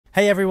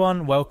Hey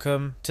everyone,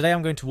 welcome. Today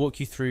I'm going to walk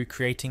you through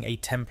creating a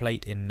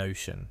template in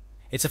Notion.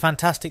 It's a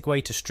fantastic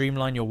way to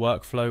streamline your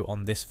workflow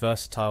on this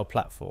versatile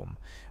platform.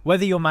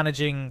 Whether you're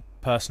managing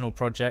personal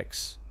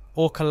projects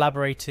or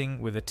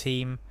collaborating with a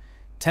team,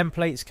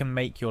 templates can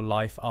make your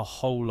life a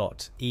whole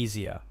lot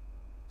easier.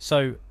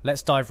 So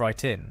let's dive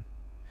right in.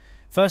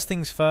 First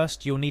things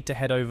first, you'll need to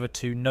head over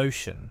to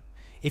Notion.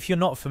 If you're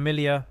not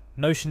familiar,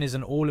 Notion is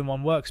an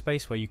all-in-one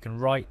workspace where you can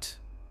write,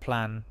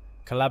 plan,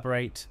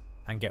 collaborate,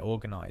 and get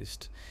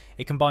organized.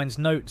 It combines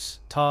notes,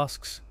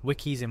 tasks,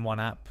 wikis in one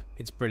app.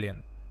 It's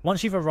brilliant.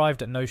 Once you've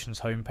arrived at Notion's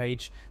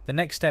homepage, the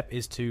next step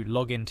is to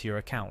log into your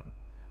account.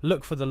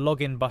 Look for the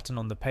login button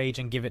on the page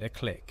and give it a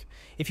click.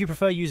 If you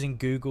prefer using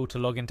Google to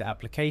log into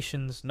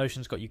applications,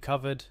 Notion's got you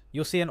covered.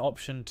 You'll see an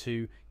option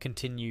to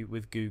continue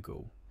with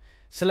Google.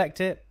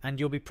 Select it and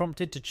you'll be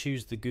prompted to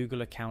choose the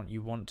Google account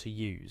you want to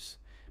use.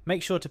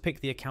 Make sure to pick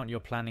the account you're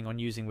planning on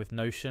using with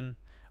Notion.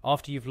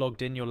 After you've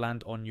logged in, you'll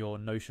land on your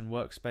Notion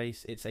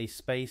workspace. It's a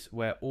space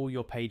where all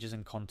your pages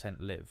and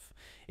content live.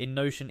 In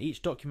Notion,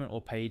 each document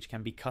or page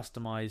can be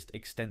customized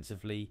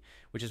extensively,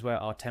 which is where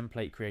our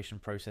template creation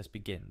process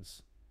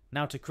begins.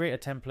 Now, to create a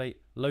template,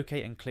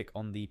 locate and click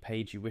on the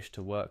page you wish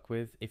to work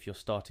with. If you're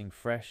starting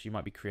fresh, you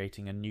might be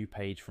creating a new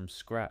page from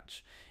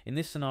scratch. In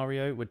this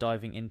scenario, we're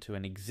diving into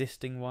an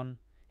existing one.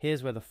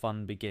 Here's where the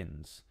fun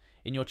begins.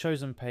 In your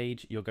chosen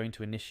page, you're going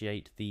to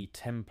initiate the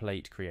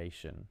template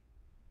creation.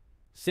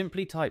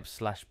 Simply type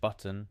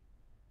 /button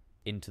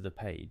into the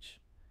page.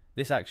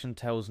 This action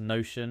tells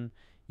Notion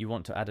you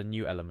want to add a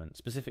new element,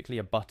 specifically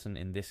a button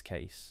in this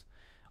case.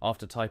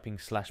 After typing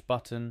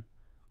 /button,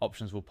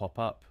 options will pop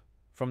up.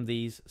 From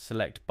these,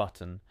 select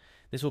button.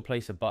 This will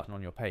place a button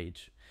on your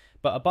page.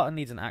 But a button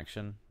needs an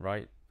action,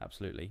 right?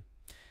 Absolutely.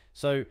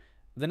 So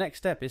the next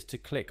step is to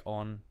click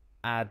on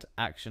add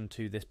action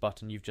to this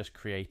button you've just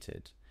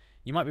created.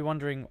 You might be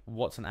wondering,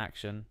 what's an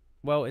action?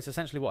 Well, it's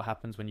essentially what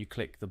happens when you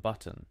click the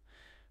button.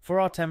 For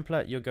our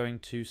template, you're going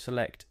to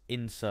select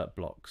Insert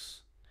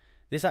Blocks.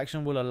 This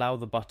action will allow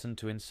the button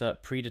to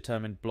insert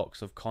predetermined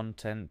blocks of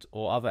content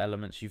or other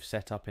elements you've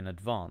set up in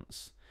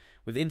advance.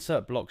 With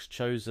Insert Blocks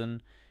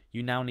chosen,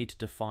 you now need to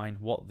define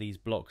what these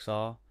blocks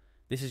are.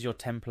 This is your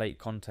template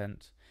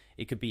content.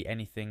 It could be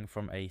anything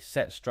from a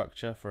set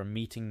structure for a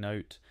meeting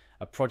note,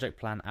 a project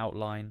plan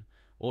outline,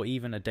 or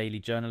even a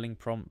daily journaling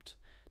prompt.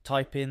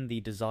 Type in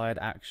the desired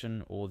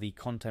action or the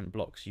content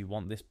blocks you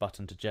want this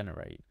button to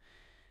generate.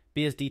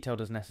 Be as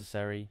detailed as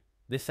necessary.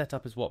 This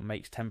setup is what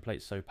makes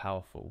templates so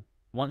powerful.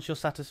 Once you're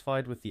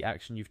satisfied with the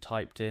action you've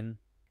typed in,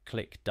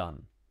 click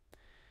Done.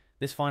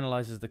 This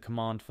finalizes the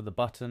command for the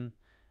button,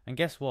 and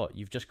guess what?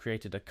 You've just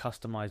created a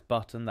customized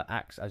button that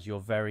acts as your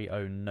very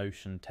own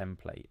Notion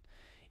template.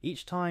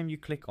 Each time you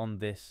click on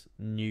this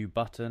new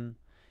button,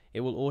 it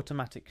will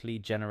automatically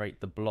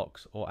generate the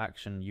blocks or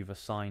action you've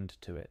assigned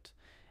to it.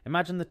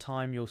 Imagine the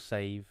time you'll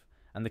save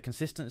and the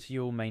consistency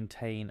you'll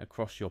maintain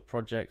across your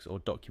projects or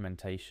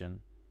documentation.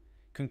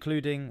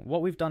 Concluding,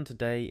 what we've done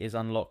today is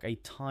unlock a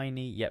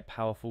tiny yet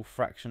powerful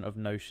fraction of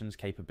Notion's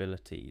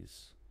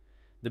capabilities.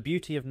 The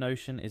beauty of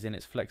Notion is in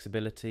its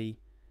flexibility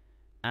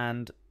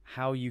and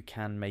how you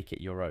can make it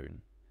your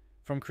own.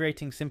 From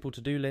creating simple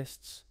to-do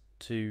lists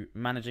to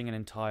managing an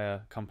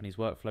entire company's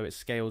workflow, it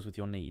scales with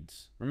your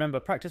needs. Remember,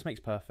 practice makes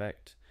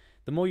perfect.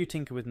 The more you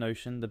tinker with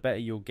Notion, the better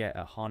you'll get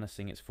at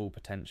harnessing its full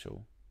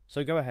potential.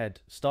 So go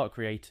ahead, start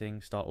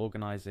creating, start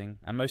organizing,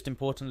 and most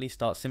importantly,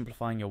 start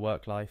simplifying your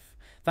work life.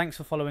 Thanks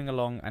for following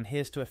along, and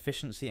here's to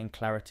efficiency and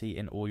clarity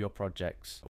in all your projects.